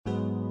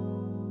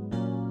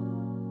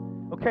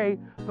Okay?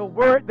 The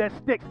word that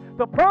sticks.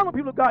 The problem,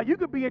 people of God, you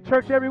could be in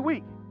church every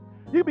week.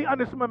 You could be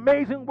under some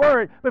amazing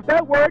word. But if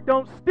that word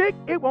don't stick,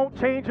 it won't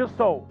change your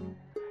soul.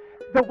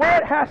 The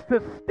word has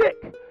to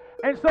stick.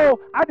 And so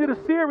I did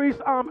a series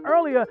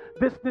earlier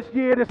this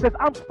year that says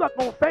I'm stuck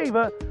on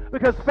favor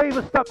because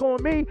favor stuck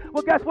on me.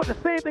 Well, guess what? The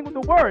same thing with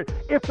the word.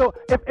 If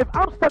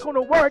I'm stuck on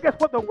the word, guess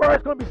what? The word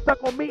is going to be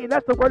stuck on me, and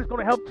that's the word that's going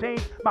to help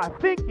change my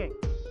thinking.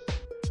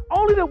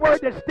 Only the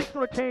word that sticks is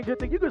going to change your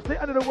thing. You can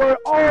sit under the word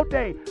all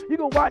day. You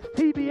can watch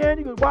TBN.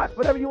 You can watch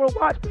whatever you want to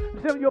watch.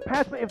 Instead of your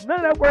pastor, if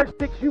none of that word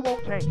sticks, you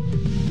won't change.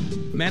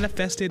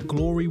 Manifested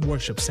Glory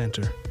Worship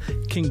Center.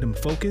 Kingdom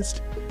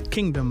focused,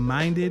 kingdom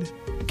minded,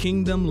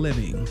 kingdom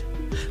living.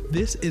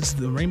 This is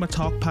the Rhema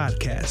Talk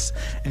Podcast,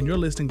 and you're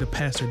listening to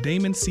Pastor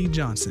Damon C.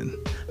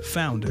 Johnson,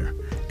 founder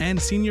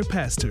and senior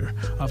pastor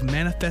of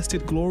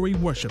Manifested Glory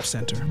Worship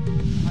Center. All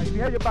right, if you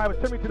have your Bible,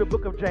 turn me to the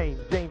book of James,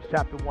 James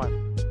chapter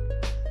 1.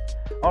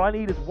 All I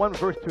need is one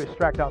verse to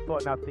extract our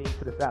thought and our theme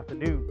for this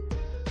afternoon.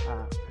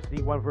 Just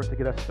need one verse to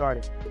get us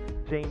started.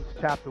 James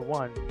chapter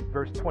 1,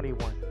 verse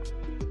 21.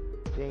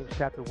 James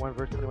chapter 1,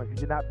 verse 21. If you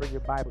did not bring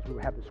your Bibles, we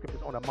will have the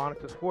scriptures on the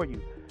monitors for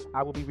you.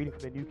 I will be reading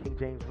from the New King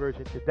James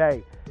Version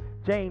today.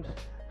 James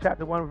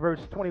chapter 1, verse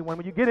 21.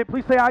 When you get it,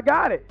 please say, I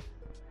got it.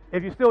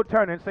 If you're still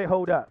turning, say,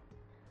 hold up.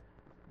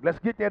 Let's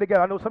get there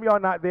together. I know some of y'all are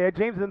not there.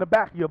 James is in the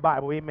back of your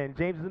Bible. Amen.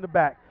 James is in the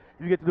back.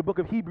 If you get to the book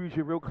of Hebrews,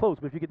 you're real close.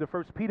 But if you get to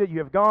 1 Peter, you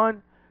have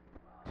gone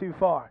too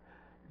far.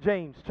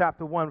 James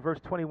chapter 1, verse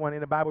 21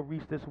 in the Bible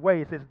reads this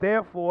way. It says,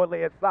 therefore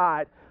lay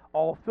aside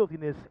all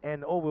filthiness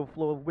and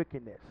overflow of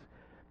wickedness.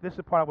 This is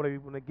the part I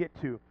want to get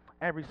to.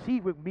 And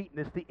receive with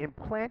meekness the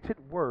implanted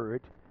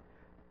word,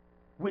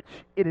 which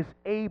it is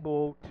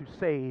able to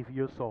save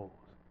your souls.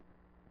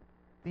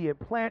 The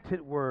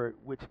implanted word,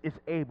 which is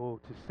able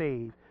to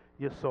save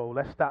your soul.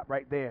 Let's stop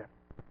right there.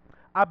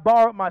 I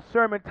borrowed my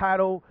sermon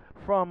title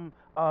from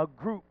a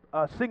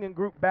singing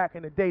group back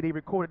in the day. They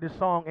recorded this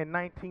song in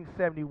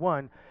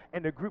 1971,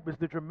 and the group is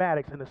the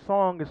Dramatics, and the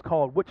song is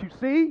called What You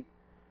See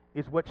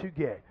Is What You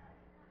Get.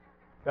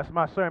 That's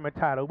my sermon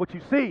title. What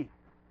you see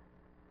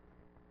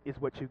is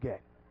what you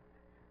get.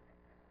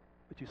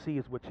 What you see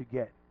is what you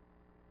get.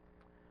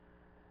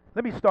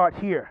 Let me start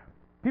here.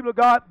 People of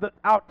God,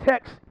 our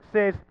text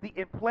says the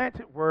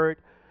implanted word,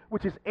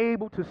 which is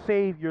able to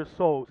save your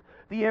souls.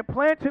 The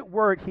implanted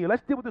word here,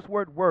 let's deal with this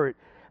word.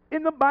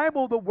 In the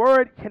Bible, the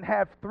word can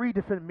have three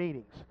different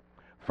meanings.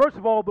 First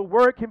of all, the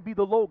word can be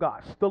the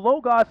Logos. The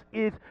Logos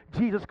is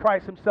Jesus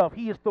Christ himself.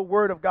 He is the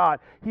Word of God.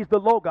 He's the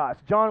Logos.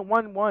 John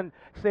 1:1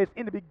 says,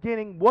 in the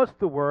beginning was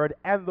the Word,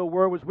 and the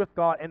Word was with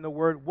God, and the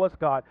Word was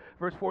God.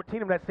 Verse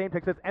 14 of that same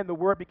text says, and the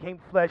Word became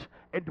flesh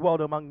and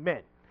dwelt among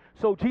men.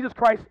 So Jesus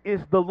Christ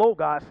is the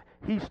Logos.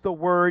 He's the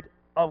Word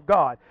of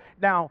God.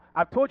 Now,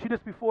 I've taught you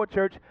this before,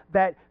 church,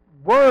 that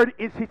Word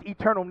is his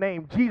eternal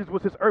name. Jesus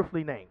was his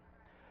earthly name.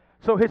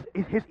 So his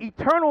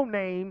eternal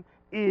name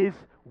is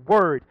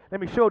Word.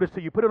 Let me show this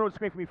to you. Put it on the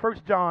screen for me.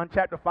 1 John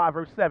chapter 5,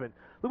 verse 7.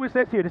 Look what it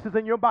says here. This is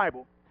in your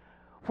Bible.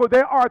 For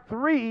there are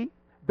three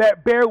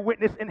that bear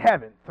witness in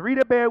heaven. Three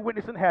that bear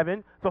witness in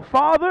heaven. The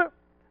Father,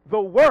 the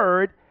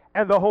Word,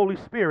 and the Holy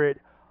Spirit.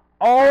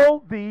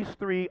 All these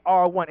three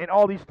are one. And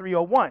all these three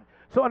are one.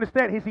 So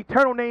understand, his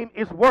eternal name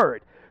is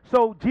Word.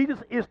 So Jesus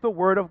is the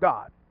Word of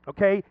God.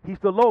 Okay? He's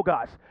the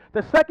Logos.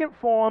 The second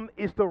form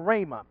is the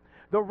Rhema.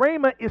 The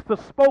Rhema is the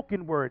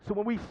spoken word. So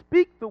when we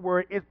speak the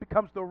word, it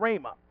becomes the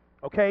Rhema.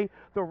 Okay?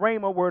 The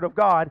Rhema word of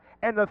God.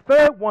 And the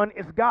third one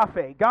is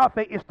Gaphe. Gaphe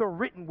is the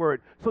written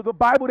word. So the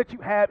Bible that you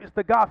have is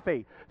the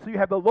Gaphe. So you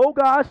have the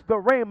Logos, the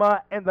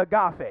Rhema, and the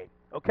Gaphe.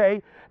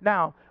 Okay?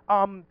 Now,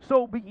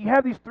 you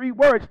have these three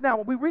words. Now,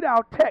 when we read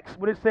our text,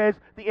 when it says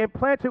the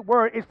implanted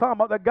word, it's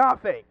talking about the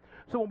Gaphe.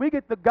 So when we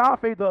get the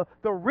Gaphe,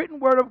 the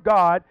written word of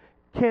God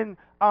can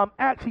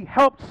actually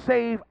help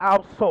save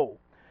our soul.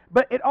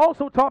 But it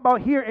also talks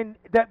about here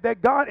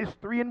that God is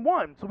 3 in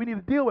 1. So we need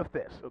to deal with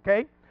this,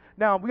 okay?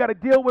 Now, we got to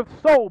deal with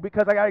soul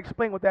because I got to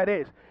explain what that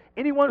is.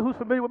 Anyone who's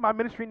familiar with my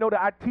ministry know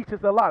that I teach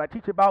this a lot. I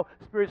teach about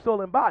spirit,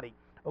 soul, and body.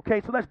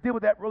 Okay, so let's deal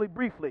with that really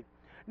briefly.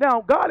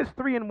 Now, God is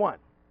 3 in 1.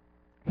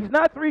 He's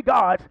not three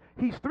gods.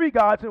 He's three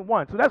gods in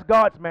one. So that's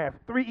God's math.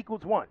 3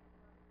 equals 1.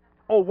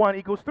 Or 1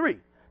 equals 3.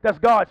 That's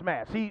God's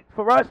math. See,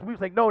 for us, we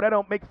say, no, that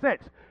don't make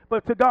sense.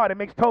 But to God, it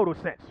makes total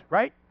sense,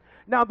 right?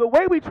 Now, the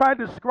way we try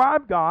to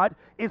describe God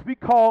is we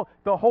call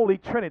the Holy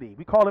Trinity.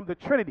 We call him the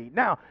Trinity.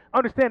 Now,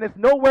 understand, there's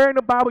nowhere in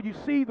the Bible you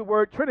see the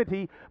word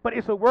Trinity, but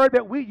it's a word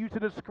that we use to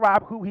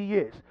describe who he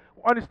is.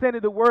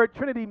 Understanding the word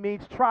Trinity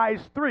means tri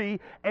is three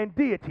and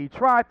deity.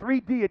 Tri,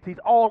 three deities,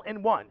 all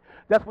in one.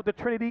 That's what the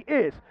Trinity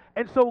is.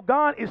 And so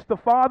God is the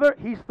Father.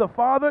 He's the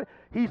Father.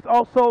 He's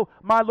also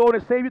my Lord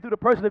and Savior through the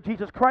person of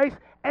Jesus Christ.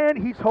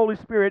 And he's Holy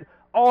Spirit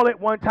all at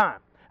one time.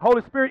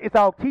 Holy Spirit is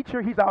our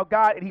teacher. He's our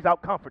guide, and he's our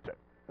comforter.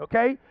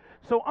 Okay?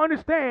 So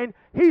understand,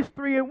 he's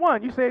 3 in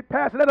 1. You say,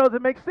 Pastor, that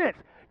doesn't make sense.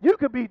 You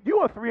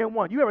are 3 in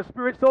 1. You have a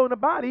spirit, soul, and a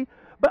body.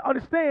 But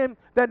understand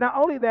that not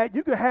only that,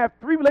 you could have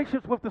 3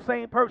 relationships with the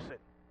same person.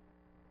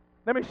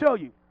 Let me show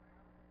you.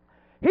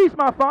 He's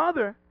my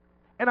Father,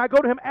 and I go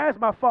to him as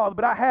my Father,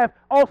 but I have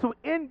also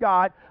in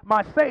God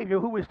my Savior,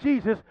 who is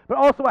Jesus, but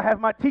also I have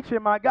my teacher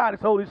and my God,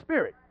 his Holy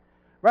Spirit,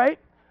 right?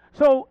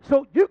 So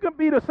you can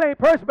be the same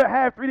person but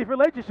have three different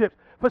relationships.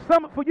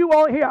 For you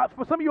all here,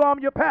 for some of you all, I'm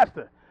your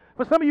pastor.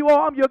 For some of you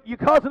all, I'm your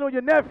cousin or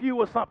your nephew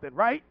or something,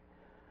 right?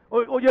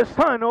 Or your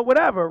son or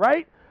whatever,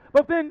 right?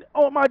 But then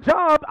on my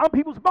job, I'm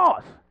people's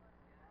boss.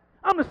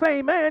 I'm the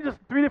same man, just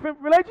three different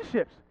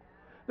relationships.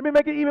 Let me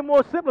make it even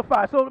more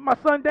simplified. So my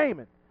son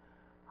Damon,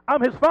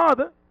 I'm his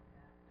father,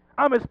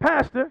 I'm his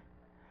pastor,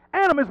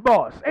 and I'm his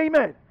boss.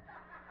 Amen.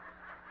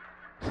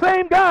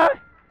 Same guy,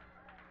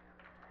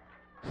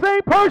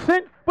 same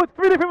person, but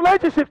three different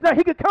relationships. Now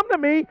he could come to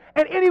me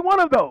in any one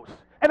of those,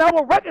 and I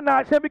will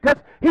recognize him because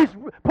he's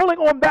pulling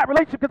on that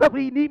relationship because that's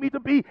what he needs me to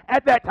be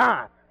at that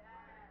time.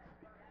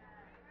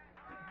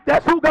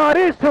 That's who God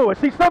is to us.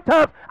 See,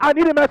 sometimes I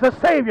need him as a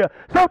savior.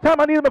 Sometimes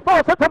I need him to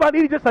follow. Sometimes I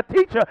need him just a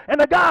teacher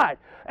and a guide.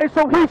 And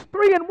so he's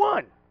three in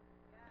one.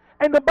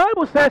 And the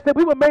Bible says that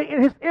we were made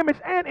in his image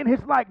and in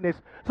his likeness.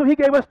 So he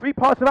gave us three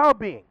parts of our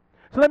being.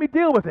 So let me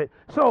deal with it.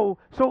 So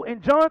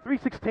in John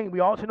 3:16,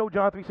 we all should know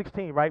John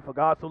 3:16, right? For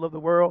God so loved the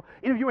world.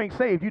 Even if you ain't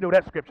saved, you know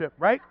that scripture,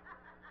 right?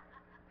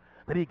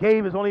 That he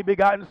gave his only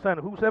begotten Son.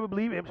 Whosoever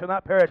believes in him shall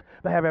not perish,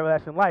 but have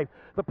everlasting life.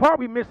 The part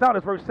we miss out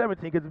is verse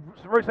 17, because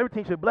verse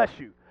 17 should bless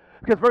you.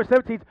 Because verse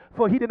 17,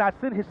 for he did not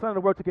send his Son in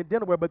the world to condemn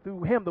the world, but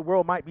through him the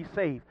world might be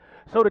saved.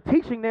 So the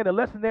teaching there, the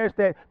lesson there is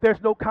that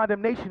there's no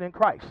condemnation in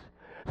Christ.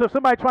 So if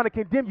somebody trying to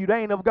condemn you, they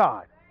ain't of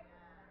God.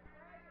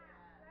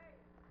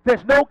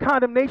 There's no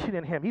condemnation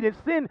in him. He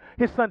didn't send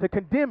his Son to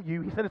condemn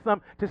you. He sent his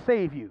Son to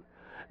save you.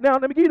 Now,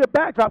 let me give you the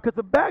backdrop, because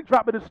the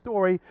backdrop of the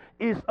story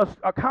is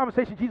a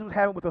conversation Jesus was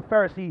having with a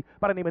Pharisee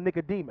by the name of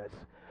Nicodemus.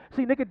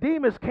 See,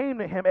 Nicodemus came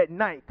to him at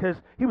night because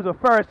he was a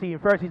Pharisee,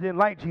 and Pharisees didn't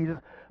like Jesus,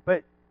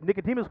 but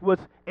Nicodemus was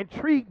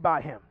intrigued by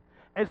him.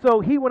 And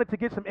so he wanted to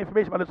get some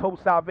information about this whole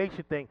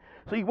salvation thing.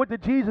 So he went to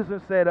Jesus and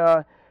said,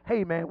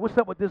 hey, man, what's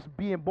up with this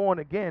being born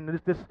again?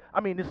 This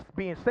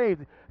being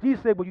saved.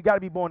 Jesus said, well, you got to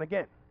be born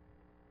again.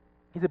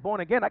 He said, born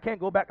again? I can't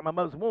go back to my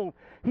mother's womb.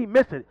 He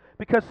missed it.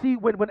 Because, see,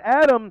 when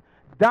Adam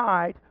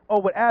died,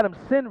 or when Adam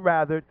sinned,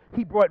 rather,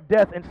 he brought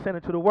death and sin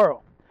into the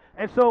world.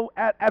 And so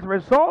as a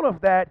result of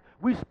that,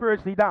 we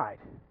spiritually died.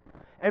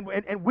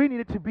 And we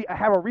needed to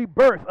have a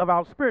rebirth of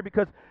our spirit,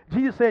 because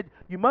Jesus said,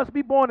 you must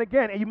be born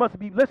again, and you must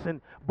be,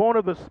 born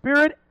of the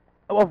Spirit,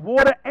 of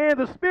water, and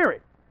the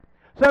Spirit.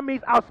 So that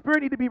means our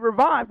spirit needs to be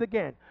revived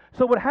again.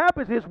 So what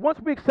happens is, once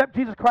we accept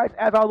Jesus Christ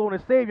as our Lord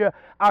and Savior,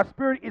 our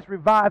spirit is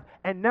revived,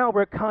 and now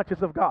we're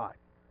conscious of God.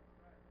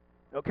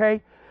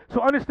 Okay?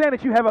 So understand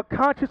that you have a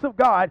conscience of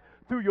God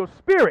through your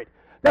spirit.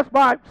 That's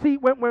why, see,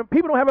 when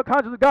people don't have a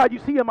conscience of God, you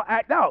see them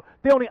act out.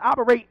 They only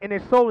operate in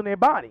their soul and their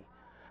body.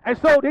 And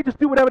so they just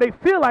do whatever they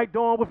feel like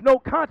doing with no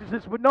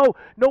consciousness, with no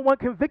one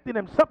convicting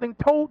them. Something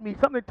told me.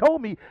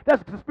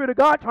 That's the Spirit of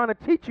God trying to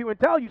teach you and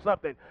tell you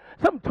something.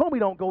 Something told me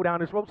don't go down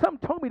this road.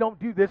 Something told me don't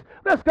do this.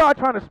 That's God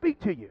trying to speak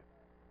to you.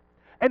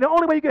 And the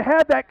only way you can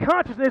have that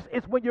consciousness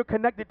is when you're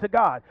connected to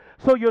God.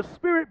 So your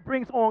spirit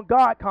brings on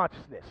God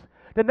consciousness.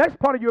 The next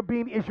part of your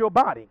being is your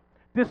body.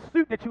 This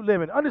suit that you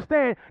live in.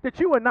 Understand that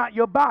you are not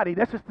your body.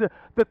 That's just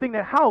the thing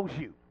that houses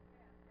you.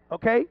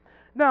 Okay?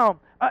 Now,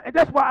 and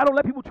that's why I don't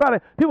let people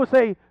people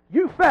say,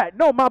 you fat.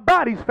 No, my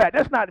body's fat.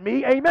 That's not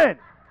me. Amen.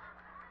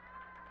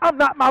 I'm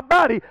not my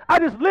body. I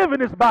just live in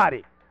this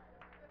body.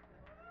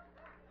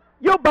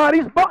 Your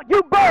body's bald.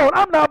 You bald.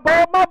 I'm not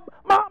bald.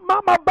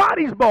 My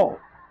body's bald.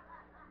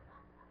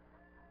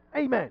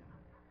 Amen.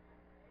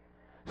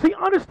 See,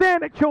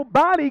 understand that your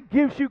body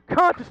gives you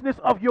consciousness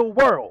of your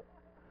world.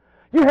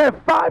 You have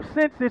 5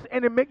 senses,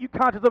 and it make you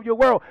conscious of your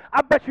world.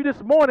 I bet you this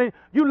morning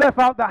you left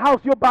out the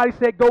house, your body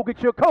said, go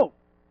get your coat.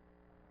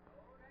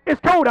 It's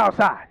cold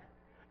outside.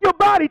 Your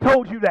body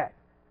told you that.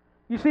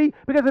 You see?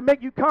 Because it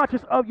make you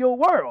conscious of your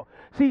world.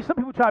 See, some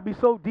people try to be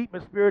so deep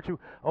and spiritual.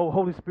 Oh,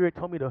 Holy Spirit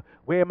told me to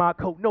wear my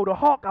coat. No, the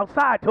hawk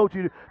outside told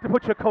you to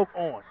put your coat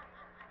on.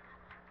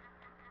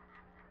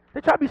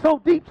 They try to be so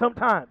deep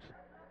sometimes.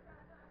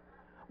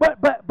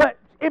 But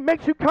it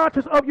makes you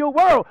conscious of your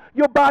world.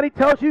 Your body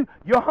tells you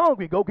you're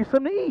hungry. Go get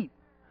something to eat.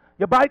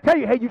 Your body tells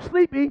you, hey, you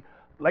sleepy.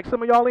 Like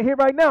some of y'all in here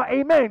right now.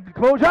 Amen.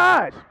 Close your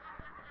eyes.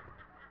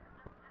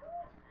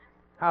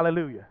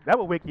 Hallelujah. That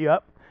will wake you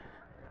up.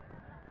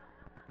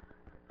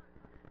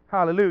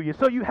 Hallelujah.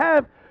 So you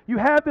have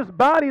this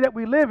body that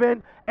we live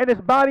in, and this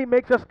body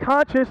makes us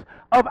conscious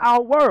of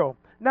our world.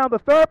 Now, the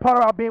third part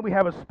of our being, we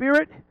have a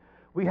spirit,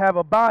 we have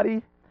a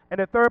body, and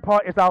the third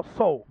part is our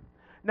soul.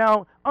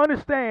 Now,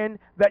 understand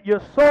that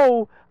your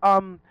soul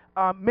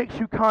makes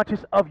you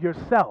conscious of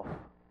yourself.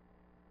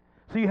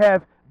 So you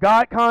have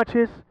God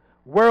conscious,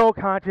 world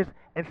conscious,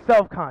 and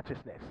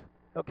self-consciousness.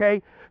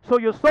 Okay? So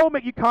your soul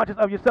makes you conscious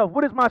of yourself.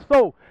 What is my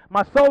soul?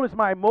 My soul is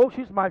my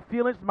emotions, my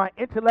feelings, my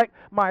intellect.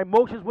 My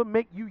emotions will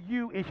make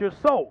you is your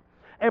soul.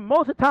 And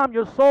most of the time,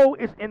 your soul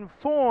is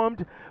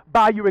informed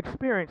by your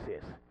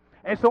experiences.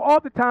 And so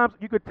oftentimes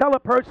you could tell a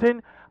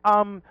person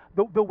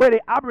the way they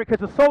operate,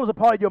 because the soul is a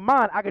part of your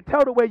mind. I can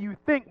tell the way you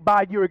think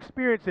by your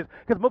experiences,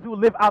 because most people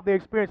live out their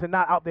experience and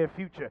not out their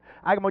future.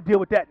 I'm going to deal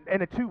with that in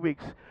the 2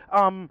 weeks.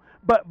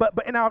 But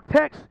in our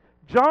text,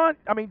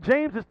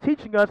 James is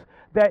teaching us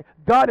that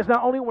God does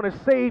not only want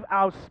to save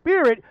our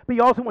spirit, but he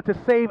also wants to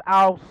save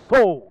our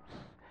souls,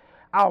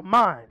 our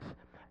minds.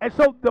 And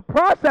so the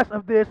process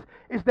of this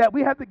is that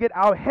we have to get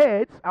our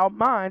heads, our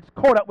minds,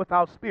 caught up with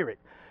our spirit.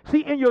 See,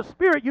 in your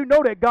spirit, you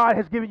know that God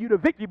has given you the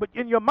victory, but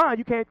in your mind,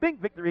 you can't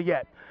think victory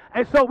yet.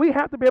 And so we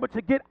have to be able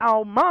to get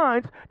our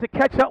minds to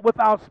catch up with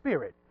our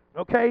spirit,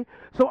 okay?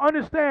 So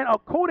understand,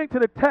 according to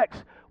the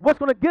text, what's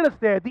going to get us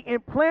there? The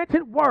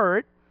implanted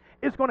word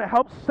is going to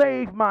help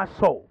save my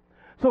soul.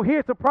 So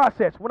here's the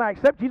process. When I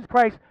accept Jesus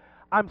Christ,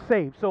 I'm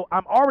saved. So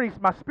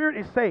my spirit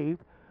is saved,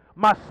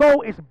 my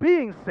soul is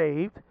being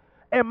saved,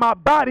 and my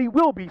body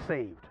will be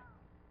saved.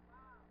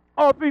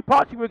 All three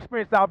parts you will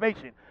experience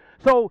salvation.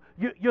 So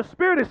your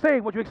spirit is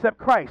saved when you accept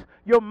Christ.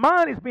 Your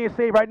mind is being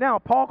saved right now.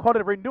 Paul called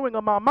it a renewing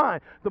of my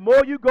mind. The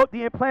more you go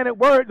the implanted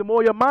word, the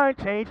more your mind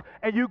changes,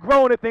 and you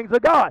grow in the things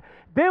of God.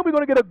 Then we're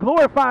going to get a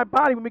glorified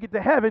body when we get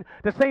to heaven,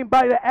 the same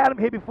body that Adam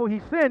had before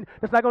he sinned.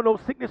 That's not going to know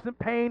sickness and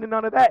pain and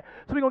none of that.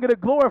 So we're going to get a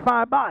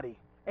glorified body.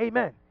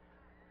 Amen.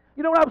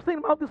 You know what I was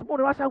thinking about this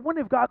morning? I said, I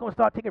wonder if God's going to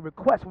start taking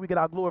requests when we get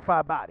our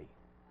glorified body.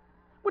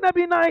 Wouldn't that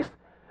be nice?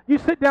 You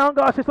sit down,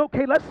 God says,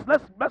 okay,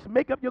 let's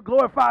make up your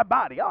glorified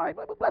body. All right,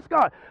 bless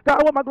God. God,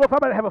 I want my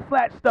glorified body to have a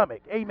flat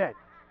stomach. Amen.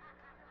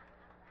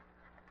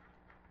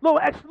 Little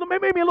extra,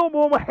 maybe a little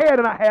more hair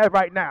than I have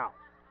right now.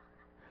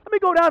 Let me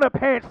go down to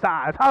pant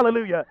size.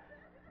 Hallelujah.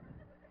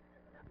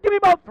 Give me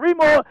about 3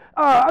 more.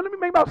 Let me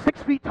make about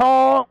 6 feet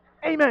tall.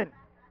 Amen.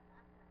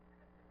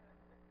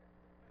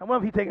 I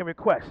wonder if he's taking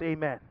requests.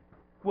 Amen.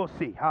 We'll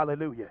see.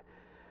 Hallelujah.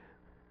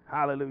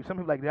 Hallelujah. Some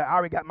people like that. I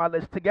already got my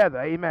list together.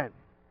 Amen.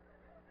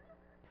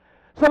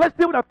 So let's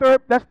deal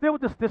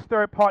with this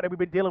third part that we've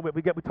been dealing with.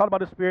 We talked about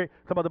the spirit,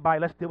 talked about the body.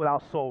 Let's deal with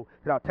our soul,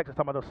 because our text is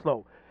talking about the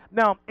soul.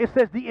 Now, it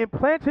says the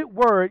implanted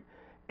word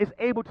is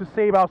able to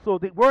save our soul.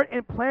 The word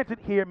implanted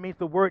here means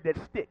the word that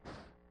sticks.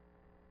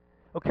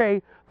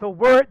 Okay? The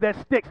word that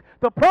sticks.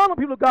 The problem,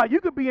 people of God, you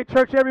could be in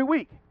church every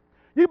week.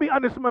 You could be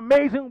under some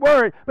amazing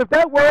word, but if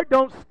that word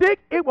don't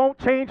stick, it won't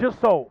change your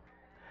soul.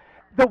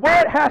 The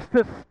word has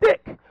to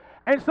stick.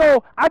 And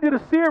so I did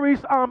a series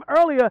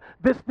earlier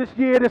this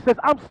year that says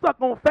I'm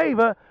stuck on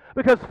favor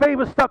because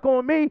favor's stuck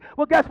on me.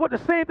 Well, guess what? The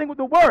same thing with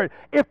the word.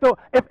 If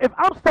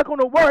I'm stuck on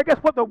the word, guess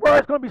what? The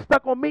word's going to be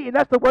stuck on me, and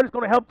that's the word that's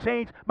going to help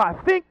change my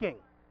thinking.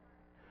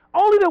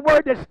 Only the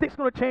word that sticks is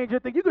going to change your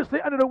thinking. You can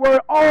sit under the word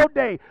all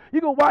day.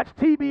 You can watch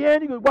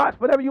TBN. You can watch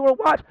whatever you want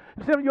to watch.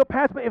 You sit on your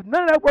past, but if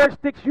none of that word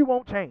sticks, you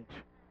won't change.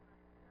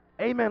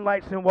 Amen,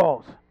 lights and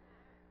walls.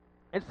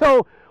 And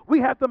so we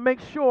have to make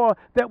sure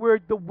that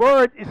the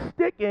word is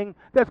sticking,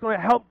 that's going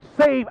to help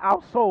save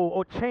our soul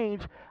or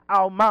change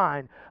our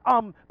mind.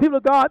 People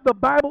of God, the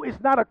Bible is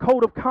not a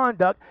code of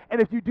conduct, and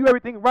if you do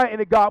everything right,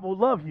 and that God will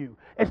love you.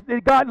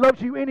 God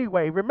loves you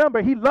anyway.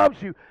 Remember, he loves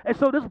you. And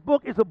so this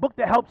book is a book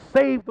that helps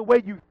save the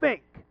way you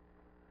think,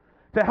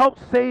 to help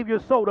save your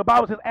soul. The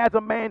Bible says, as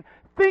a man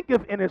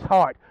thinketh in his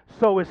heart,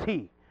 so is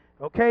he.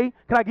 Okay?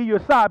 Can I give you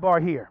a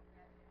sidebar here?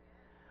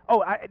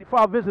 Oh, for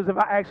our visitors, if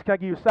I ask, can I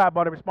give you a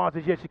sidebar? The response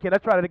is yes, you can.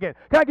 Let's try that again.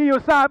 Can I give you a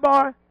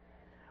sidebar?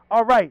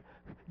 All right.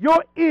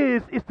 Your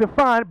is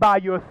defined by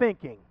your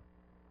thinking.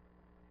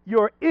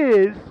 Your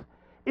is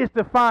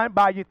defined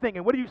by your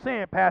thinking. What are you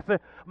saying, Pastor?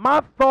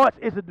 My thoughts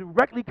is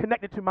directly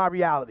connected to my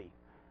reality.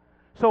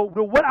 So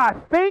what I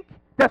think,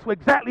 that's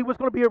exactly what's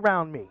going to be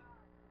around me.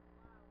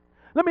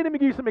 Let me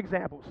give you some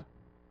examples.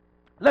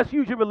 Let's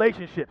use your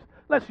relationships.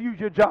 Let's use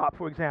your job,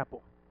 for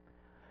example.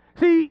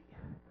 See,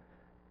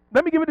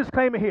 let me give a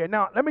disclaimer here.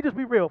 Now, let me just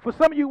be real. For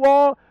some of you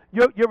all,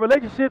 your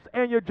relationships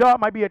and your job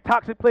might be a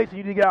toxic place, and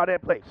you need to get out of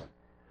that place.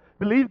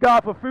 Believe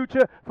God for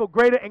future, for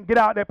greater, and get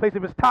out of that place.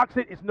 If it's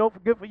toxic, it's no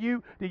good for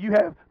you, then you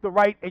have the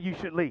right and you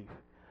should leave.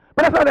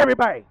 But that's not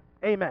everybody.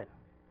 Amen.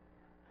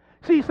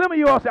 See, some of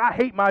you all say, I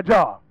hate my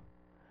job.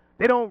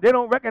 They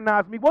don't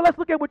recognize me. Well, let's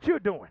look at what you're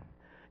doing.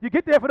 You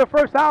get there for the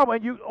first hour,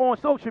 and you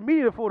on social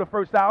media for the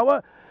first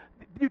hour.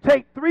 You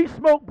take 3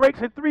 smoke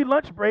breaks and 3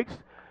 lunch breaks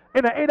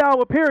in an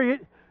 8-hour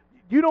period.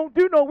 You don't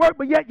do no work,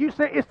 but yet you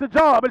say it's the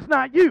job. It's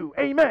not you.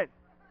 Amen.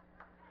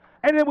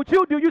 And then what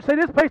you do, you say,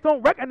 this place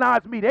don't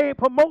recognize me. They ain't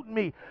promoting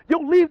me.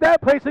 You'll leave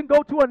that place and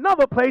go to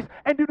another place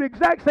and do the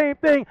exact same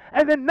thing,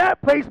 and then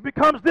that place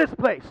becomes this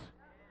place.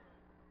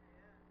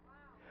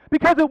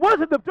 Because it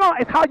wasn't the job.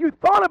 It's how you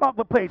thought about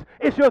the place.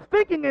 It's your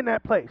thinking in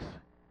that place.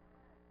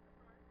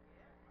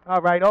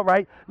 All right.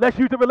 Let's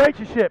use the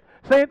relationship.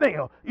 Same thing.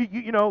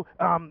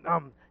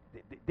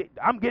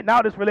 I'm getting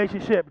out of this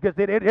relationship because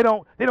they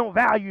don't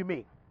value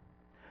me.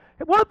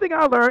 One thing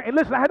I learned, and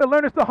listen, I had to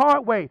learn this the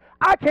hard way.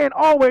 I can't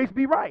always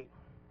be right.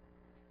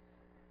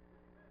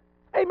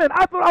 Amen.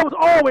 I thought I was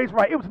always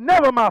right. It was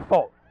never my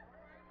fault.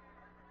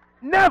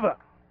 Never.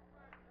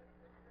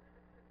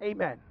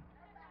 Amen.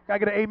 Can I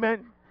get an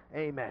amen?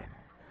 Amen.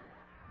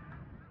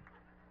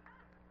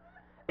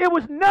 It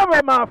was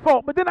never my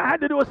fault. But then I had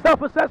to do a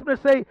self-assessment and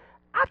say,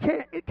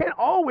 it can't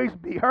always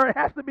be her. It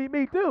has to be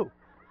me too.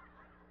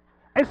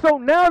 And so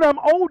now that I'm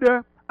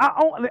older,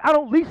 I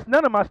don't lease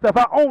none of my stuff.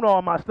 I own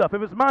all my stuff.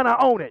 If it's mine, I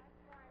own it.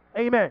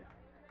 Amen.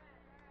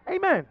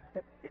 Amen.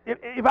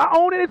 If I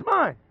own it, it's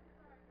mine.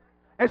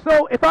 And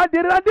so if I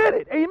did it, I did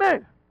it.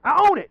 Amen.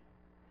 I own it.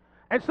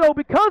 And so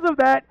because of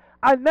that,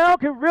 I now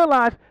can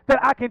realize that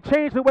I can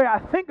change the way I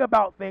think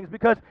about things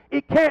because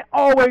it can't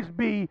always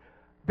be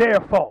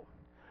their fault.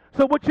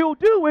 So what you'll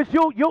do is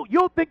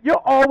you'll think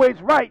you're always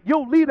right.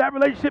 You'll leave that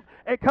relationship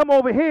and come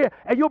over here,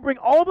 and you'll bring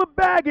all the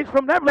baggage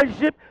from that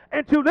relationship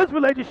into this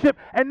relationship,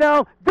 and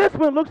now this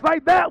one looks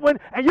like that one,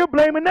 and you're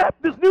blaming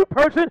this new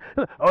person.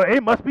 Oh,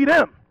 it must be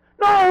them.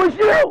 No, it's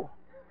you.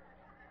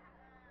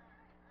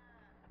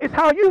 It's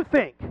how you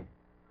think.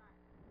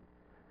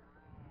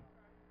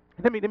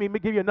 Let me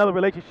give you another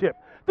relationship.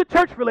 The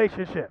church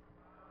relationship.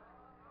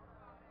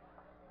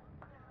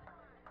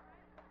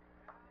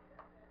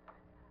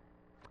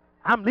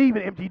 I'm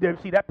leaving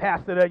MGWC, that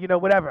pastor there,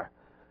 whatever.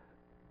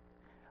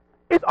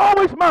 It's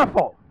always my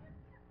fault,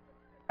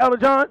 Elder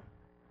John,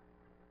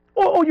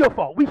 or your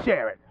fault. We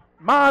share it,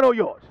 mine or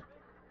yours.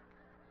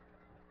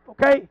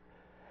 Okay?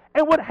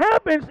 And what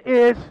happens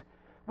is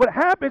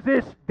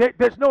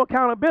there's no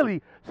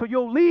accountability. So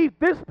you'll leave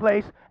this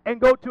place and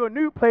go to a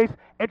new place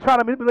and try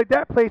to manipulate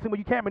that place, and when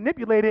you can't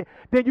manipulate it,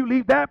 then you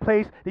leave that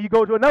place, then you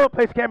go to another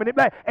place, can't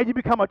manipulate, and you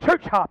become a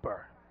church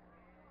hopper.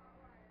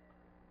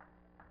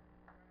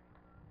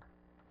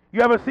 You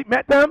ever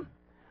met them?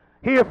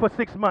 Here for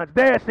 6 months,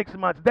 there 6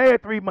 months, there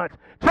 3 months.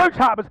 Church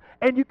hoppers,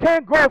 and you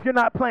can't grow if you're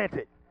not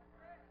planted.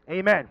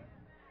 Amen.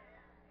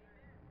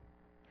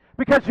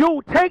 Because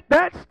you'll take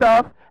that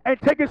stuff and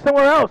take it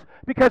somewhere else.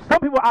 Because some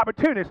people are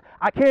opportunists.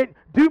 I can't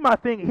do my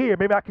thing here.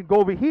 Maybe I can go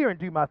over here and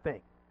do my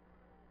thing.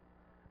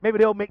 Maybe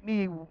they'll make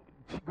me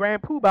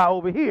Grand Poobah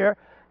over here.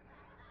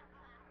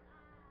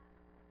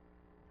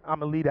 I'm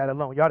going to leave that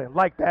alone. Y'all didn't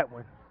like that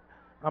one.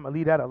 I'm going to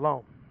leave that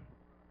alone.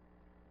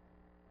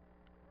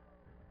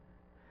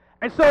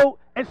 And so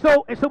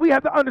we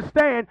have to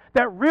understand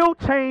that real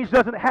change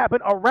doesn't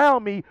happen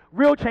around me.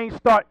 Real change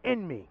starts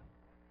in me.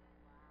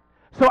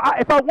 So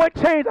if I want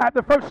change, I have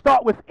to first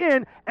start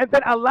within and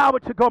then allow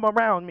it to come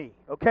around me.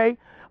 Okay?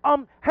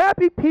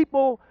 Happy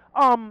people,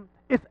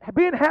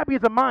 being happy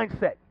is a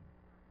mindset.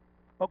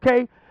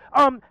 Okay?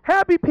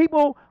 Happy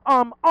people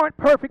aren't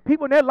perfect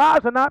people, and their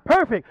lives are not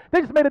perfect. They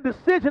just made a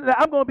decision that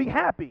I'm going to be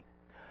happy.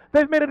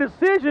 They've made a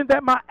decision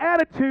that my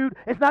attitude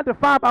is not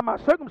defined by my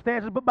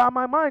circumstances, but by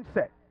my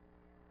mindset.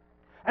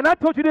 And I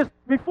told you this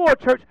before,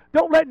 church.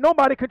 Don't let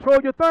nobody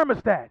control your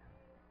thermostat.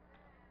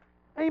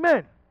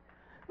 Amen.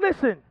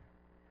 Listen.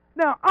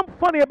 Now, I'm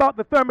funny about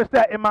the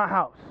thermostat in my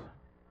house.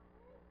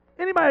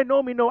 Anybody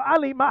know me know I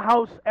leave my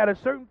house at a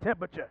certain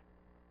temperature.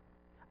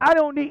 I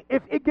don't need,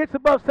 if it gets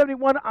above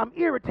 71, I'm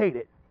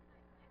irritated.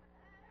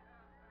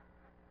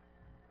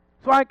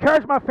 So I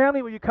encourage my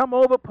family, when you come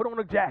over, put on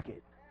a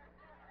jacket.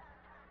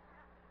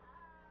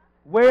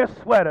 Wear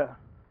a sweater.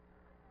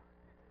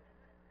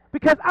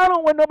 Because I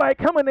don't want nobody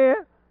coming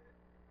there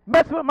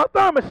messing with my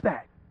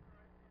thermostat.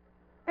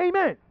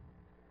 Amen.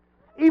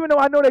 Even though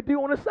I know they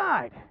do on the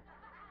side.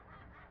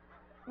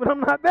 But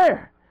I'm not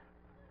there.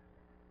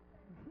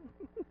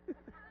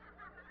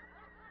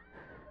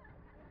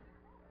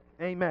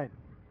 Amen.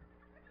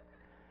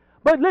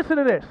 But listen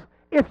to this.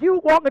 If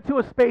you walk into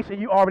a space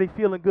and you're already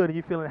feeling good and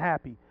you're feeling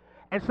happy,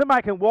 and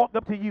somebody can walk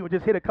up to you and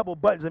just hit a couple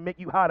buttons and make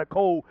you hot or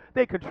cold,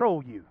 they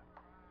control you.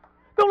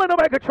 Don't let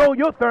nobody control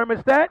your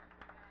thermostat.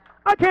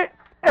 I can't.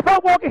 If I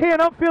walk in here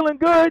and I'm feeling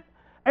good,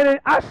 and then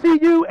I see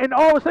you, and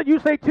all of a sudden you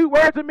say 2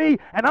 words to me,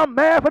 and I'm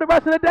mad for the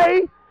rest of the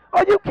day,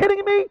 are you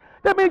kidding me?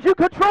 That means you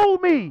control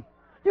me.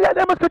 You got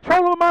that much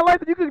control over my life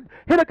that you can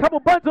hit a couple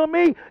buttons on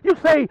me. You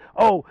say,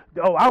 oh,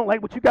 I don't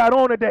like what you got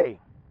on today.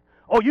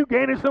 Oh, you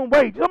gaining some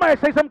weight. Somebody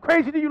say something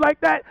crazy to you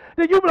like that,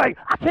 then you be like,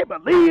 I can't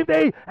believe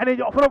they, and then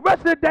for the rest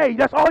of the day,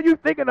 that's all you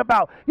thinking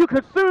about. You're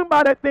consumed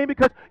by that thing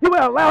because you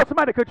will allow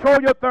somebody to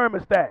control your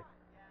thermostat.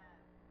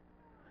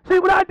 See,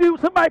 what I do,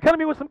 somebody come to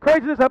me with some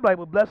craziness, I'm like,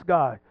 well, bless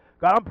God.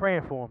 God, I'm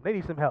praying for them. They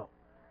need some help.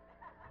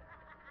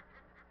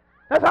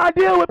 That's how I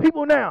deal with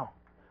people now.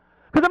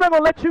 Because I'm not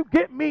going to let you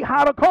get me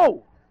hot or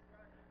cold.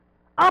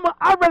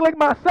 I regulate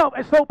myself,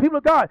 and so people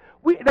of God,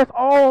 that's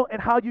all in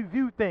how you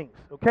view things,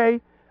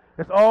 okay?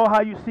 That's all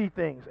how you see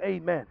things.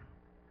 Amen.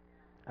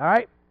 All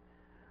right?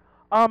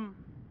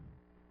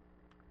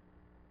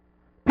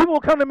 People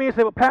will come to me and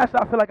say, well,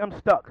 Pastor, I feel like I'm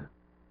stuck.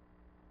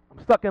 I'm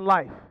stuck in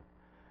life.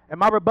 And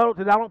my rebuttal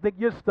is, I don't think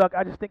you're stuck.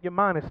 I just think your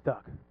mind is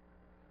stuck.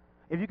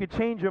 If you can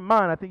change your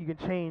mind, I think you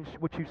can change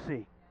what you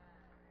see.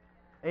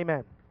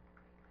 Amen.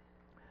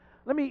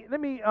 Let me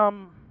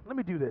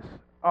do this.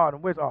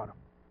 Autumn, where's Autumn?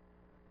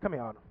 Come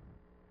here, Autumn.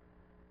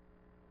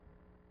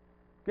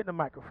 Get in the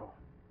microphone.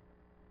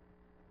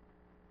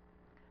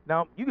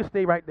 Now, you can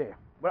stay right there.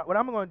 What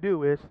I'm going to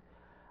do is,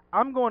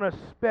 I'm going to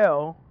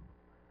spell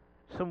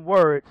some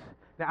words.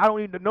 Now, I don't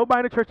need nobody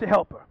in the church to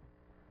help her.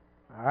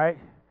 All right?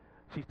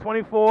 She's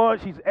 24.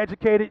 She's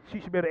educated. She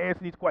should be able to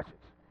answer these questions.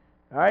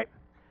 All right?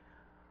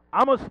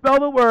 I'm gonna spell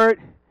the word.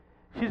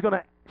 She's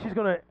gonna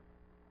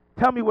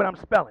tell me what I'm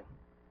spelling.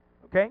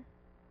 Okay?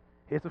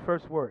 Here's the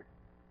first word.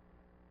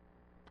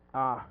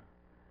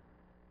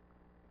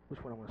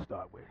 Which one I want to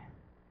start with?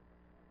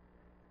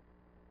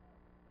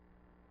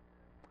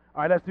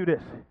 All right, let's do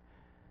this.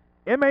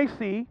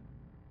 MACDONALSDS.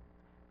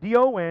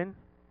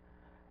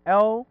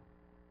 I'm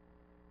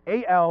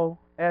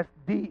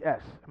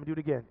gonna do it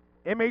again.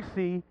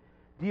 MACDONALDS.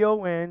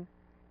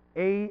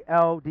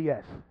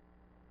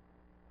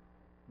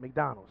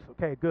 McDonald's.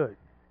 Okay, good.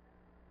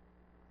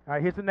 All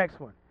right, here's the next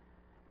one.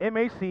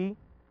 MACKINTOSH.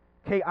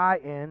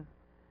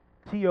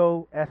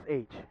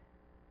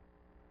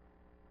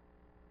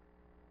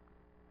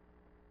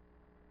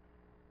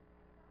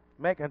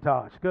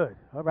 Macintosh. Good.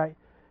 All right.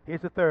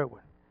 Here's the third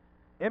one.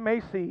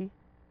 MACADAMIA.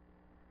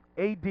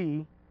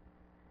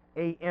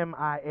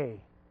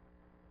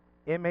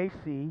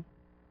 MACADAMIA.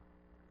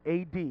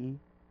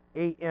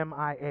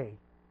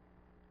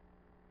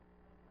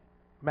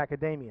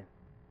 Macadamian.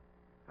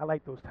 I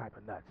like those type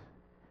of nuts.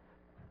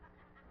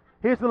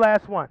 Here's the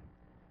last one.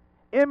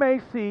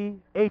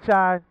 MACHINE.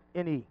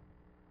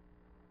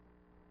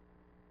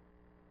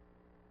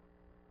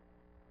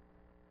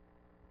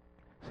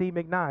 See,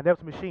 McNine. That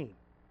was machine.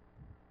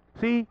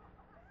 See?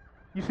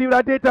 You see what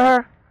I did to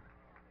her?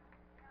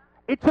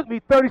 It took me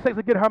 30 seconds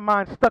to get her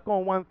mind stuck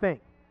on one thing.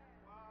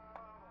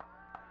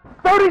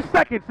 30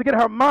 seconds to get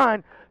her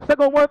mind stuck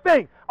on one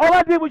thing. All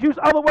I did was use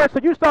other words, so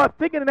you start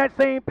thinking in that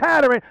same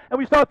pattern, and when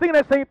you start thinking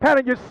in that same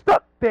pattern, you're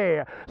stuck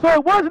there. So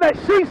it wasn't that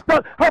she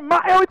stuck. Her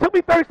mind, it only took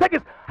me 30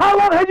 seconds. How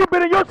long have you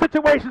been in your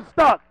situation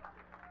stuck?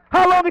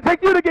 How long did it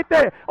take you to get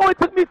there? It only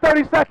took me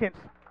 30 seconds.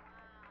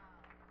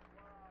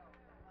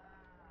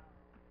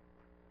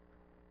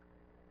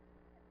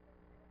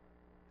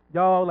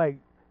 Y'all like,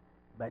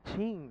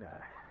 machine.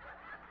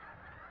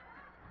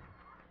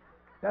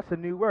 That's a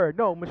new word.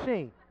 No,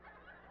 machine.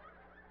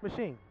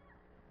 Machine.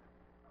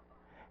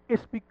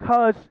 It's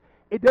because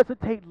it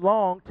doesn't take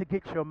long to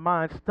get your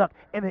mind stuck,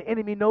 and the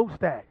enemy knows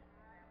that.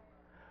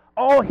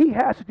 All he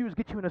has to do is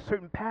get you in a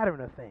certain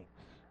pattern of things.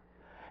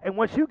 And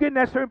once you get in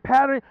that certain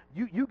pattern,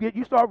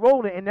 you start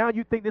rolling, and now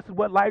you think this is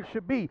what life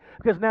should be.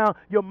 Because now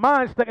your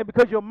mind's stuck, and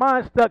because your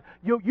mind's stuck,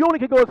 you only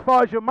can go as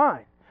far as your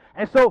mind.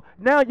 And so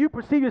now you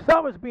perceive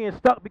yourself as being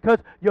stuck because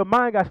your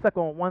mind got stuck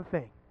on one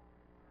thing.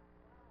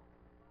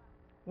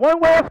 One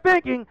way of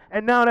thinking,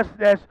 and now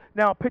that's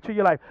now picture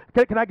your life.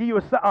 Can I give you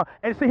a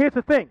and see, here's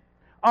the thing.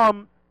 Hey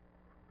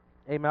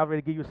man, I was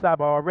ready to give you a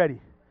sidebar already.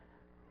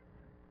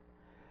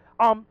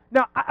 Now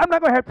I'm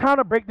not gonna have time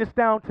to break this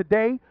down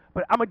today,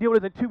 but I'm gonna deal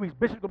with it in 2 weeks.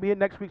 Bishop's gonna be in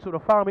next week, so the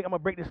following week I'm gonna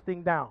break this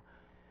thing down.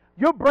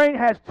 Your brain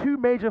has two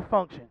major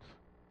functions,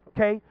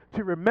 okay?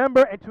 To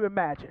remember and to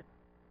imagine.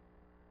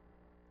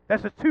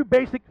 That's the two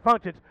basic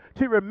functions.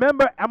 To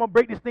remember, I'm going to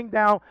break this thing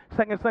down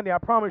second Sunday. I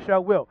promise you I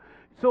will.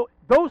 So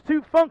those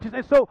two functions.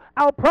 And so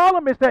our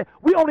problem is that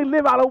we only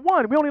live out of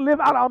one. We only live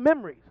out our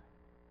memories.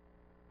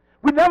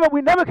 We never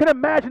can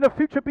imagine the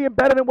future being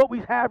better than what we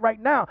have right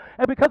now.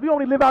 And because we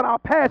only live out our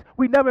past,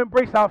 we never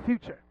embrace our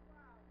future.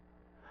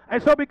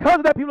 And so because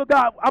of that, people of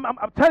God, I'm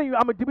telling you,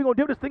 we're going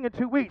to do this thing in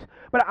 2 weeks.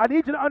 But I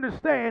need you to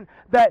understand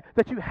that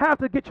you have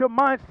to get your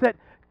mindset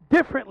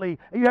differently,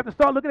 and you have to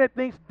start looking at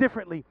things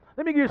differently.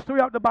 Let me give you a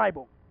story out of the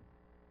Bible.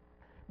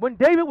 When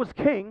David was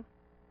king,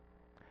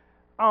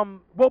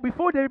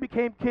 before David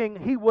became king,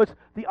 he was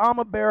the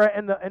armor bearer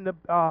and the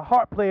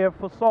harp player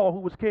for Saul, who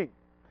was king.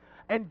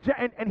 And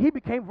he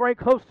became very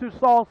close to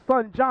Saul's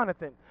son,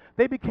 Jonathan.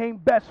 They became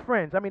best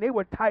friends. I mean, they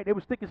were tight. They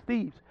were thick as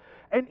thieves.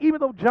 And even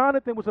though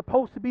Jonathan was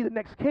supposed to be the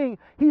next king,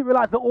 he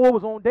realized the oil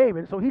was on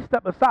David. So he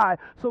stepped aside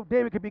so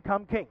David could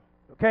become king.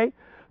 Okay?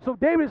 So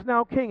David is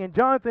now king, and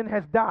Jonathan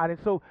has died. And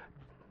so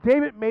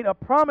David made a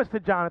promise to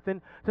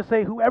Jonathan to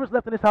say, whoever's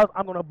left in this house,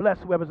 I'm going to bless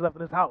whoever's left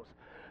in this house.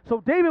 So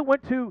David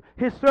went to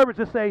his servants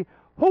to say,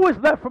 who is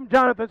left from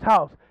Jonathan's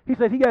house? He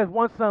said, he has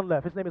one son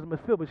left. His name is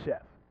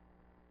Mephibosheth.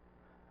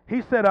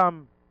 He said,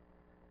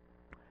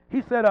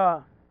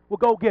 well,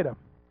 go get him.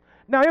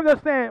 Now, you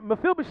understand,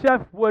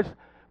 Mephibosheth was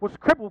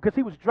crippled because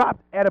he was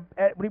dropped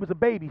when he was a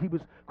baby. He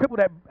was crippled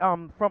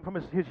from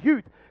his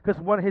youth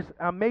because one of his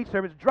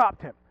maidservants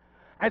dropped him.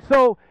 And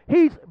so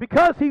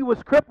because he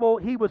was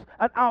crippled, he was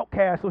an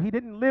outcast. So he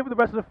didn't live with the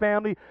rest of the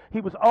family. He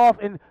was off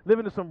and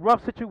living in some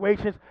rough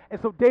situations. And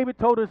so David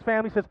told his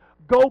family, says,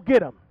 go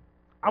get him.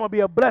 I'm going to be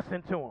a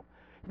blessing to him.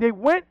 They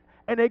went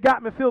and they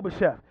got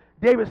Mephibosheth.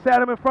 David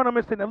sat him in front of him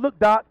and said, now look,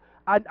 Doc,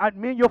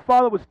 me and your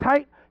father was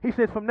tight. He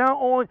says, from now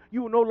on,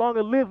 you will no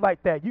longer live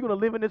like that. You're going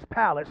to live in this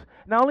palace.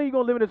 Not only are you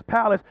going to live in this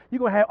palace, you're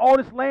going to have all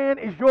this land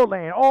is your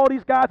land. All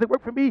these guys that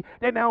work for me,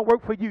 they now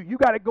work for you. You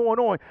got it going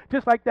on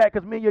just like that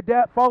because me and your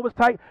father was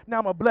tight. Now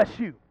I'm going to bless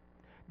you.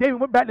 David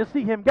went back to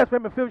see him. Guess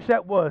where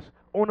Mephibosheth was?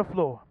 On the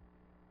floor.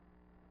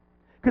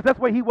 Because that's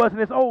where he was in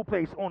his old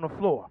place, on the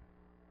floor.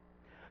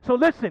 So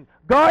listen,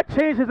 God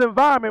changed his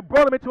environment,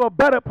 brought him into a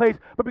better place,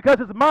 but because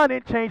his mind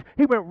didn't change,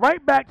 he went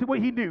right back to what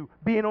he knew,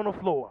 being on the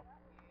floor.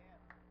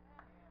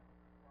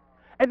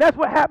 And that's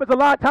what happens a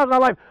lot of times in our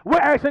life. We're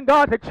asking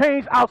God to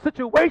change our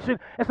situation.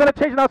 Instead of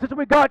changing our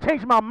situation, God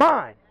changed my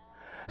mind.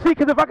 See,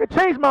 because if I could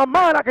change my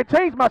mind, I could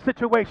change my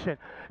situation.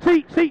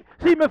 See,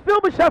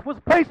 Mephibosheth was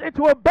placed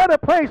into a better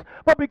place,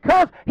 but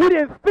because he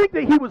didn't think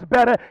that he was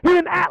better, he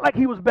didn't act like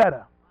he was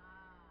better.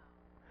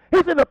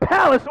 He's in the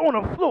palace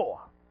on the floor.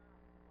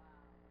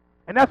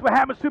 And that's what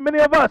happens to many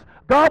of us.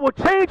 God will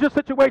change your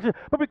situation,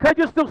 but because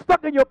you're still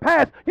stuck in your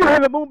past, you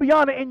haven't moved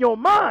beyond it in your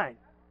mind.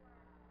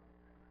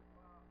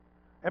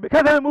 And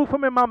because I haven't moved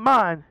from in my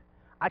mind,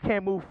 I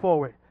can't move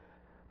forward.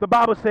 The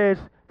Bible says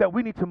that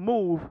we need to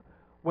move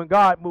when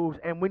God moves,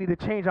 and we need to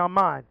change our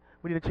mind.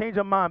 We need to change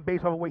our mind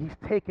based on where he's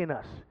taking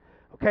us.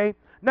 Okay?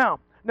 Now,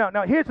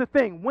 here's the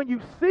thing. When you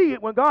see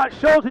it, when God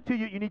shows it to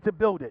you, you need to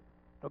build it.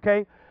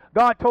 Okay?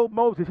 God told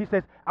Moses, he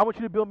says, I want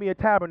you to build me a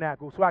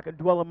tabernacle so I can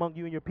dwell among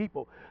you and your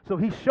people. So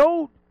he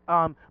showed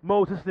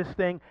Moses this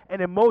thing, and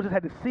then Moses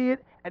had to see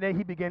it, and then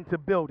he began to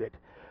build it.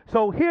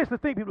 So here's the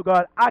thing, people of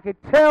God. I can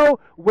tell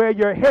where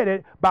you're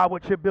headed by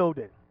what you're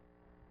building.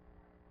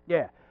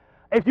 Yeah.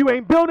 If you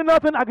ain't building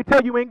nothing, I can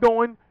tell you ain't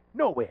going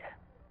nowhere.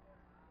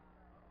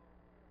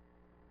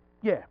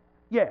 Yeah.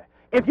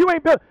 If you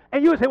ain't built,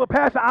 and you would say, well,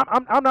 Pastor,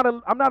 I'm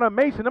not a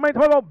mason. I'm not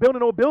talking about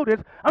building no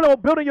buildings. I'm talking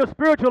about building your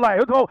spiritual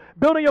life. I'm talking about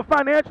building your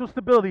financial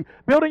stability,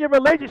 building your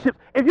relationships.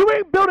 If you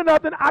ain't building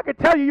nothing, I can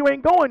tell you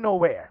ain't going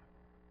nowhere.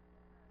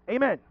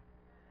 Amen.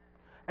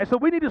 And so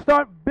we need to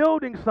start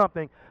building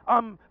something.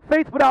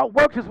 Faith without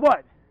works is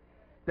what?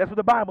 That's what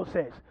the Bible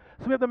says.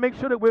 So we have to make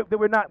sure that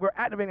we're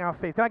activating our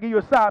faith. Can I give you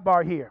a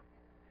sidebar here?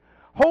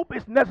 Hope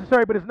is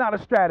necessary, but it's not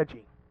a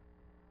strategy.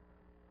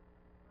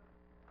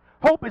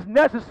 Hope is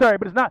necessary,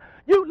 but it's not.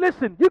 You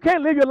listen, you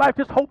can't live your life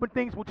just hoping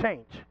things will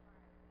change.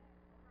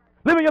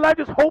 Living your life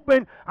just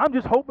hoping, I'm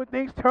just hoping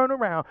things turn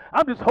around.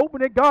 I'm just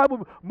hoping that God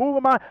will move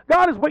in my.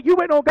 You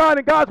waiting on God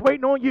and God's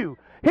waiting on you.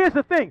 Here's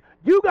the thing.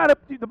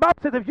 The Bible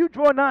says if you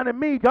draw nigh to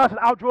me, God says,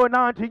 I'll draw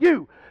nigh to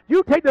you.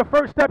 You take the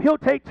first step, he'll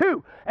take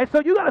two. And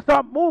so you got to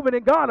start moving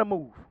and God will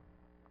move.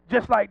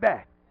 Just like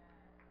that.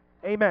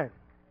 Amen.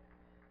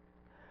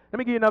 Let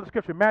me give you another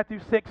scripture. Matthew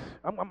 6.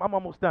 I'm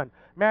almost done.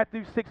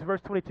 Matthew 6,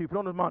 verse 22. Put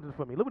on the monitors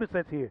for me. Look what it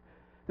says here.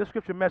 This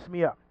scripture messed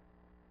me up.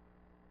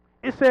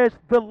 It says,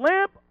 the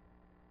lamp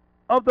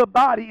of the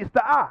body is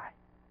the eye.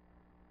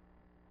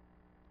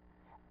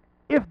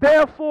 If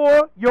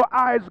therefore your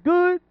eye is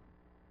good,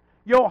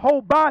 your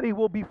whole body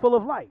will be full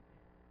of light.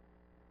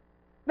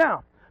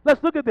 Now,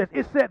 let's look at this.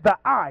 It said the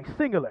eye,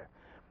 singular.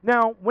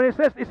 Now, when it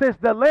says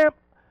the lamp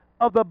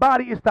of the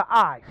body is the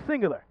eye,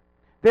 singular.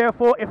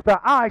 Therefore, if the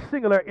eye,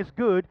 singular, is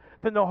good,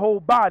 then the whole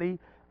body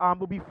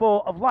will be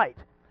full of light.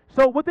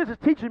 So what this is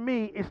teaching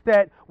me is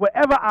that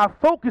whatever I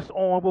focus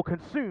on will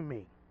consume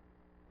me.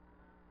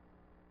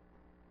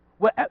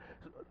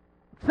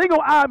 Single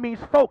eye means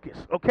focus,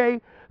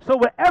 okay? So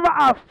whatever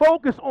I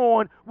focus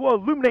on will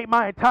illuminate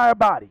my entire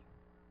body.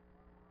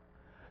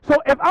 So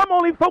if I'm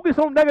only focused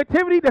on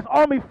negativity, that's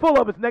all me full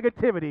of is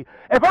negativity.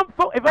 If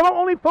I'm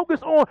only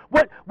focused on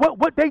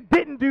what they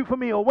didn't do for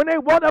me or when they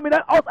want,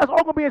 that's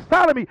all going to be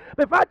inside of me.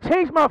 But if I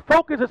change my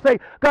focus and say,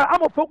 God, I'm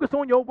going to focus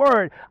on your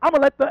word. I'm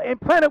going to let the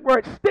implanted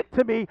word stick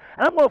to me,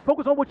 and I'm going to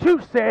focus on what you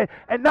said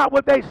and not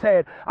what they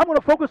said. I'm going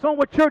to focus on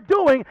what you're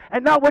doing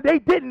and not what they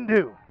didn't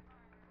do.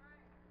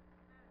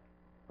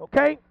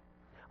 Okay?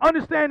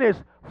 Understand this.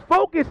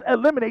 Focus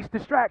eliminates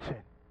distraction.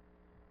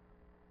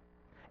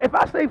 If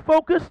I stay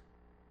focused,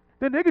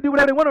 then they can do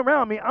whatever they want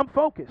around me. I'm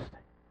focused.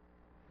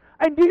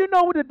 And do you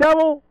know what the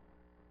devil,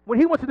 when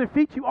he wants to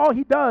defeat you, all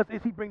he does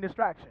is he brings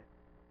distraction.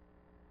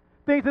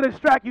 Things that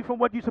distract you from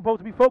what you're supposed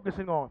to be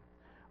focusing on.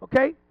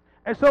 Okay?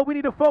 And so we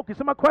need to focus.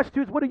 So my question to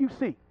you is, what do you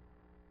see?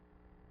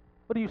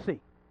 What do you see?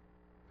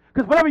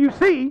 Because whatever you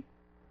see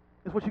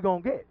is what you're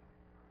going to get.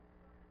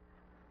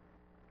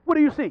 What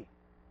do you see?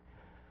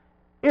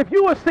 If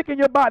you are sick in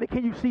your body,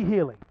 can you see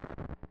healing?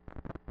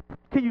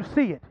 Can you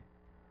see it?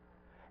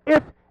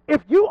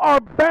 If you are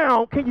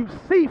bound, can you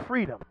see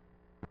freedom?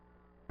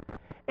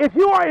 If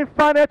you are in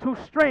financial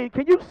strain,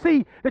 can you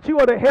see that you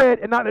are the head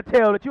and not the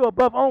tail, that you are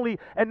above only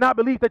and not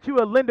beneath, that you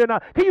are a lender and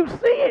not? Can you see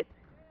it?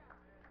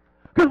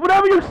 Because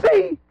whatever you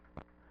see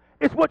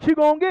is what you're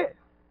going to get.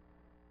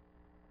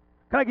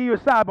 Can I give you a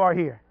sidebar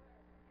here?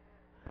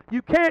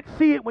 You can't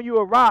see it when you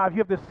arrive. You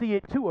have to see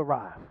it to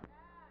arrive.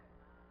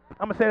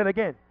 I'm going to say that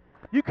again.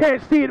 You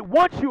can't see it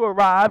once you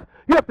arrive.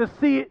 You have to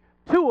see it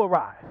to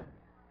arrive.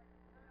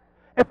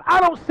 If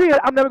I don't see it,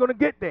 I'm never going to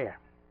get there.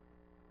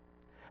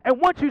 And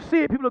once you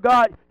see it, people of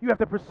God, you have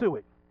to pursue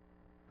it.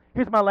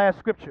 Here's my last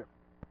scripture.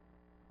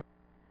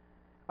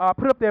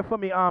 Put it up there for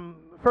me. 1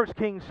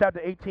 Kings chapter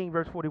 18,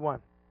 verse 41.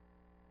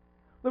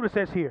 Look what it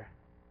says here.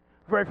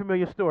 Very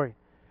familiar story.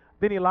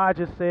 Then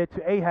Elijah said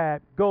to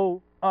Ahab,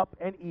 go up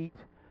and eat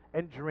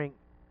and drink,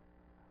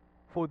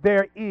 for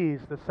there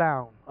is the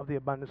sound of the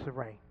abundance of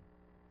rain.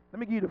 Let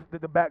me give you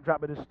the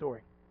backdrop of this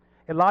story.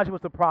 Elijah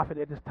was the prophet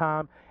at this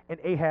time, and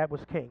Ahab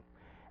was king.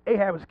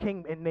 Ahab was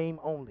king in name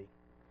only,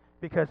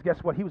 because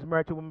guess what? He was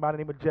married to a woman by the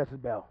name of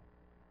Jezebel,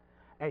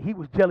 and he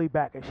was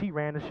jellyback, and she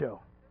ran the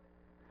show.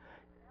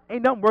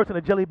 Ain't nothing worse than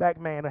a jellyback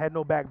man that had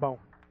no backbone.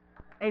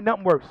 Ain't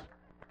nothing worse.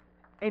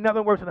 Ain't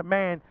nothing worse than a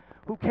man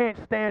who can't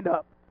stand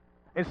up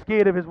and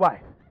scared of his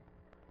wife.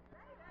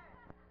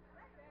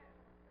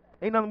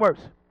 Ain't nothing worse.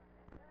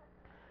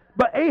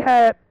 But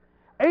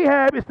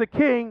Ahab is the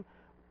king,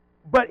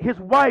 but his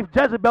wife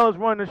Jezebel is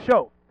running the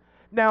show.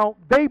 Now,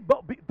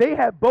 they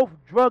have both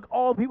drug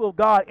all the people of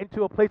God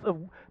into a place of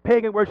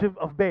pagan worship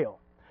of Baal.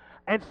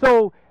 And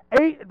so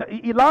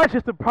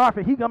Elijah's the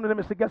prophet. He come to them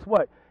and said, guess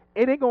what?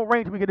 It ain't going to rain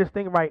until we get this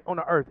thing right on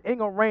the earth. It ain't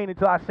going to rain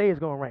until I say it's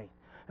going to rain.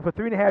 And for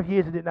 3.5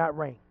 years, it did not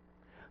rain.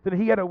 Then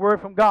he had a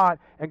word from God,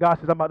 and God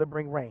says, I'm about to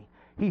bring rain.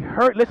 He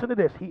heard, listen to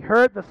this, he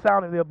heard the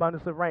sound of the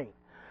abundance of rain.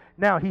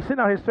 Now, he sent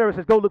out his servant and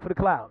says, go look for the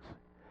clouds.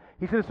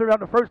 He sent his servant out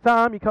the first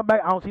time, he come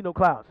back, I don't see no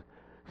clouds.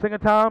 Second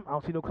time, I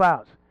don't see no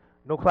clouds.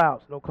 No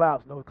clouds, no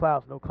clouds, no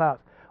clouds, no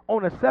clouds.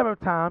 On the 7th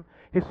time,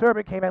 his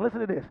servant came back. Listen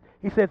to this.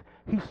 He says,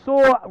 he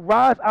saw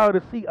rise out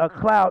of the sea a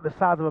cloud the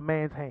size of a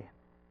man's hand.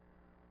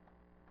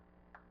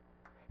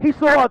 He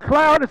saw a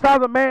cloud the size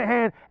of a man's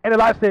hand, and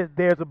Elijah says,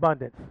 there's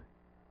abundance.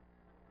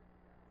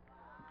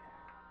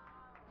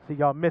 See,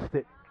 y'all missed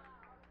it.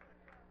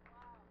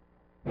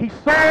 He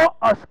saw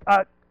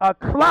a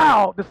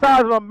cloud the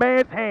size of a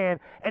man's hand,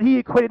 and he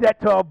equated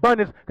that to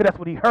abundance because that's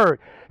what he heard.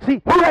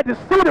 See, he had to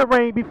see the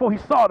rain before he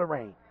saw the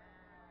rain.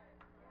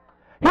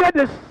 He had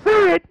to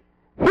see it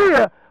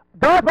here.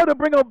 God's about to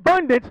bring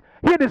abundance.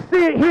 He had to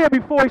see it here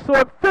before he saw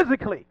it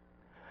physically.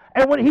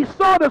 And when he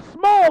saw the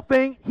small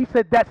thing, he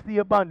said, that's the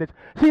abundance.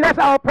 See, that's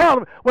our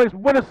problem.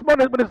 When a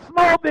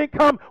small thing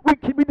comes,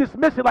 we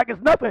dismiss it like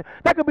it's nothing.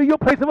 That could be your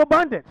place of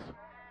abundance.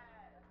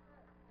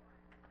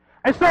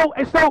 And so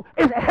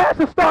it has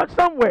to start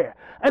somewhere.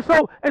 And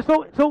so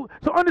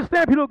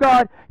understand, people of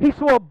God, he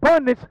saw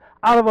abundance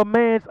out of a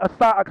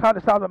cloud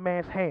the size of a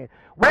man's hand.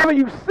 Whatever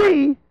you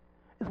see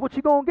is what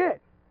you're going to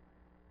get.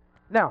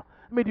 Now,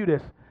 let me do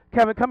this.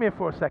 Kevin, come here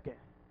for a second.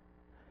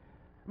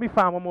 Let me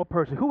find one more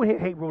person. Who here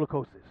hate roller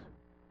coasters?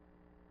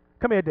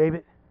 Come here,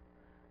 David.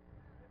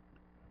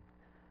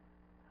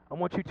 I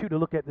want you two to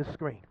look at this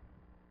screen.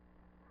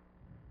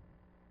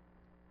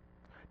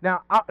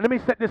 Now, let me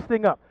set this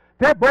thing up.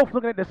 They're both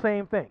looking at the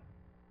same thing.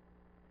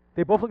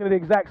 They're both looking at the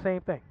exact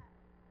same thing.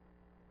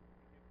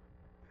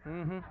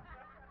 Mm-hmm.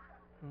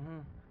 Mm-hmm.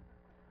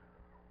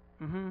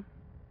 Mm-hmm.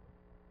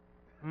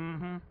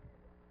 Mm-hmm.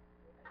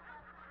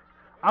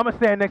 I'm going to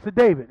stand next to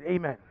David.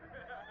 Amen.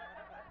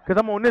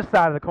 Because I'm on this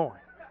side of the coin.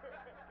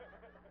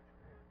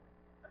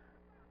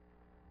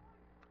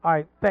 All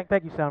right.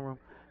 Thank you, sound room.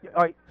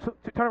 All right. So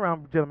turn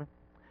around, gentlemen.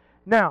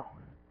 Now,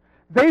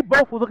 they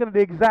both were looking at the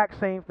exact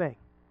same thing.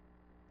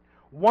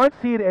 One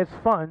see it as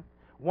fun.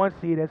 One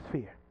see it as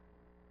fear.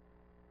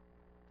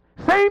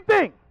 Same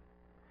thing.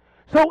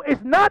 So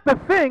it's not the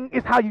thing,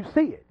 it's how you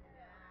see it.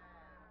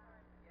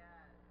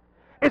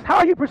 It's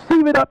how you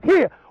perceive it up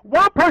here.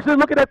 One person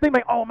look at that thing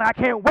like, oh man, I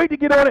can't wait to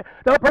get on it.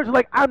 The other person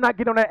like, I'm not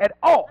getting on that at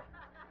all.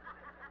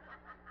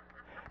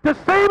 The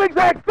same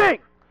exact thing.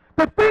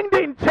 The thing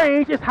didn't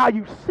change, it's how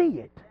you see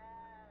it.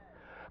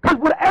 Because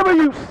whatever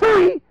you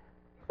see,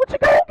 what you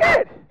gonna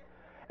get?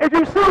 If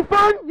you see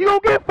fun, you gonna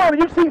get fun. If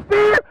you see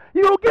fear,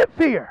 you gonna get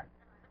fear.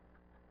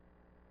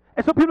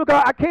 And so people go,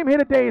 I came here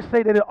today and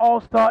say that it all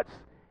starts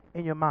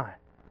in your mind.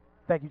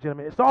 Thank you,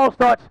 gentlemen. It all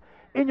starts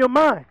in your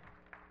mind.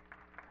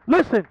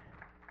 Listen,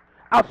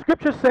 our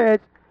scripture says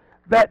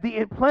that the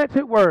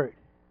implanted word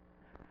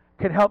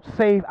can help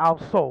save our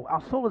soul.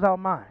 Our soul is our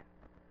mind.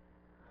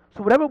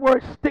 So whatever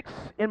word sticks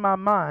in my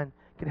mind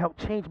can help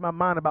change my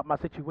mind about my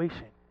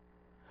situation.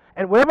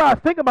 And whenever I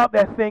think about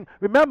that thing,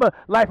 remember,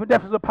 life and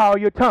death is the power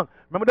of your tongue.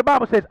 Remember the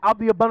Bible says, out of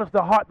the abundance of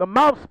the heart, the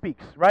mouth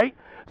speaks, right?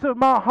 So if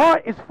my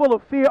heart is full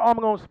of fear, all I'm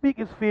going to speak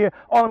is fear.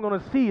 All I'm going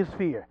to see is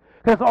fear.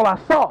 Because that's all I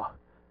saw.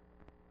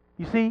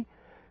 You see?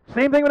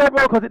 Same thing with that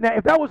roller coaster. Now,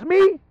 if that was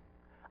me,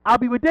 I'll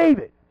be with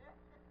David.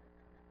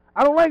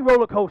 I don't like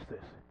roller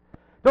coasters.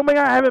 Don't mean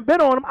I haven't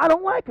been on them. I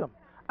don't like them.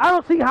 I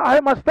don't see how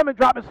having my stomach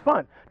drop is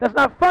fun. That's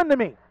not fun to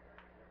me.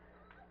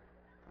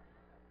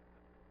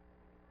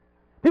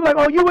 People are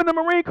like, oh, you in the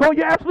Marine Corps,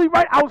 you're absolutely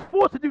right. I was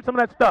forced to do some of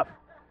that stuff.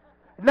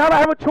 Now that I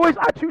have a choice,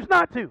 I choose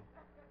not to.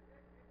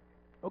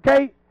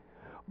 Okay?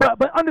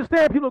 But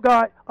understand, people of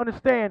God,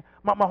 understand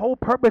my whole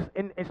purpose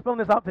in spelling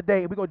this out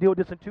today, and we're going to deal with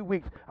this in 2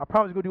 weeks. I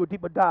promise we're going to do a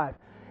deeper dive.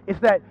 It's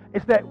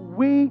that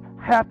we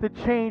have to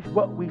change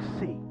what we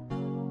see.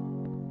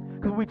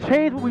 Because when we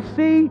change what we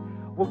see,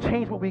 we'll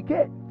change what we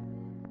get.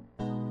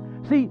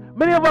 See,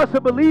 many of us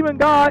are believing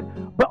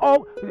God, but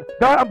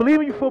God, I'm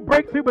believing you for a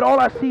breakthrough, but all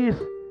I see is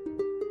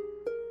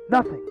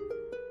nothing.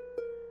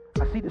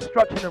 I see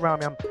destruction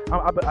around me.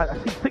 I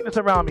see sickness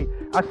around me.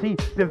 I see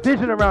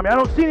division around me. I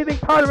don't see anything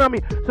positive around me.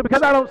 So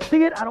because I don't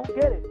see it, I don't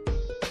get it.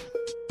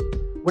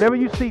 Whatever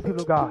you see,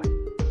 people of God,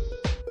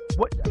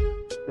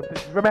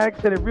 the dramatic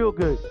said it real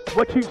good.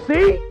 What you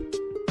see,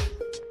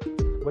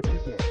 what you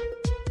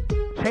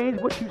get.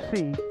 Change what you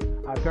see.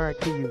 I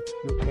guarantee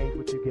you'll change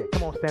what you get.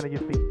 Come on, stand on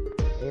your feet.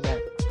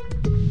 Amen.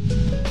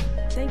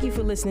 Thank you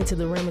for listening to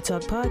the Rhema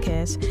Talk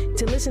podcast.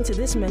 To listen to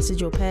this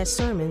message or past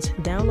sermons,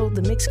 download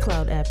the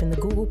Mixcloud app in the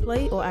Google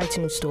Play or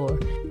iTunes Store.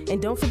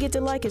 And don't forget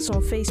to like us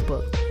on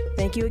Facebook.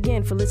 Thank you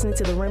again for listening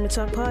to the Rhema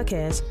Talk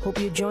podcast. Hope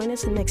you join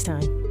us next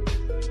time.